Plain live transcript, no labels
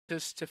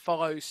Lotus to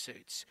follow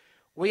suit.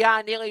 We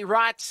are nearly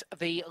right.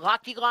 The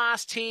lucky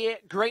last here,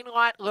 green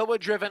light, lure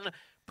driven.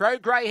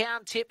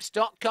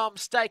 ProGreyhoundTips.com,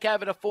 stake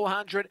over to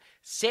 400,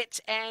 set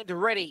and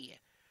ready.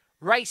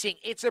 Racing,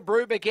 It's a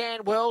Brew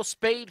began well.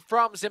 Speed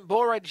from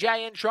Zimbora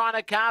Jayan trying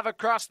to carve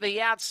across the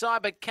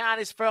outside, but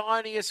can't is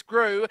Felonious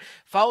Grew.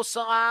 False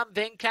Alarm,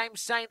 then came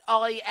St.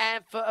 Ollie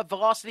and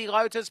Velocity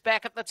Lotus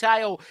back at the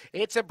tail.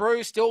 It's a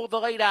Brew still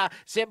the leader.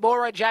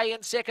 Zimbora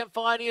Jayan second,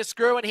 Felonious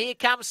Grew, and here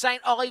comes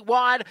St. Ollie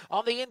wide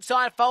on the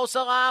inside. False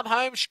Alarm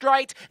home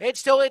straight. It's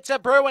still It's a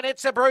Brew, and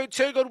It's a Brew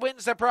too good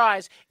wins the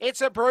prize.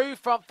 It's a Brew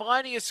from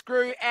Felonious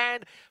Grew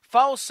and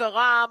False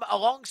Alarm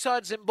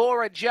alongside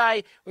Zimbora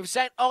J, with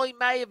St. Ollie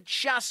may have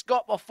just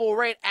got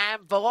before it,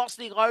 and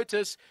Velocity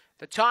Lotus,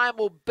 the time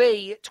will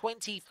be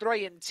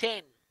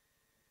 23:10.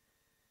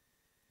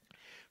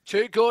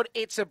 Too good,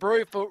 It's a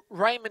Brew for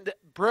Raymond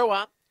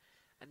Brewer.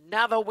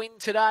 Another win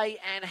today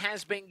and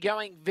has been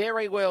going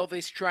very well,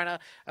 this trainer.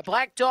 A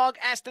black dog,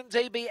 Aston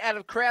DB out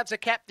of Crowds Are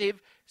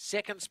Captive.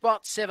 Second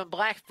spot, 7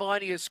 Black,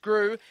 Felonious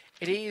Grew.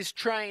 It is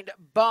trained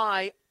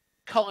by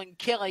Colin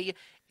Kelly.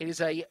 It is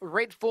a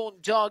red fawn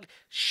dog,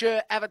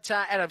 Sure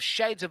Avatar out of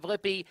Shades of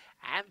Lippy.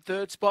 And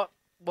third spot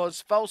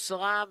was False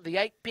Alarm, the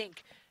 8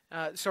 pink,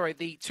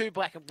 the 2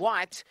 black and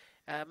white.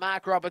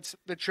 Mark Roberts,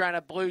 the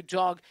trainer, blue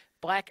dog,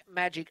 Black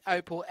Magic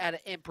Opal out of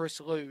Empress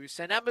Lou.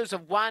 So numbers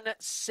of 1,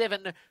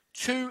 7,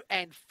 2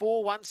 and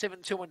 4, 1,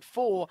 7, 2 and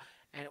 4.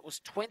 And it was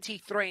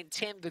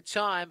 23:10 the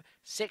time.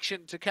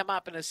 Section to come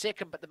up in a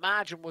second, but the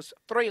margin was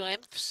 3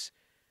 lengths.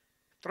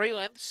 3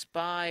 lengths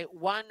by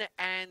 1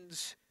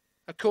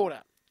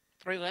 1/4.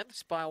 3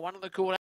 lengths by 1 1/4.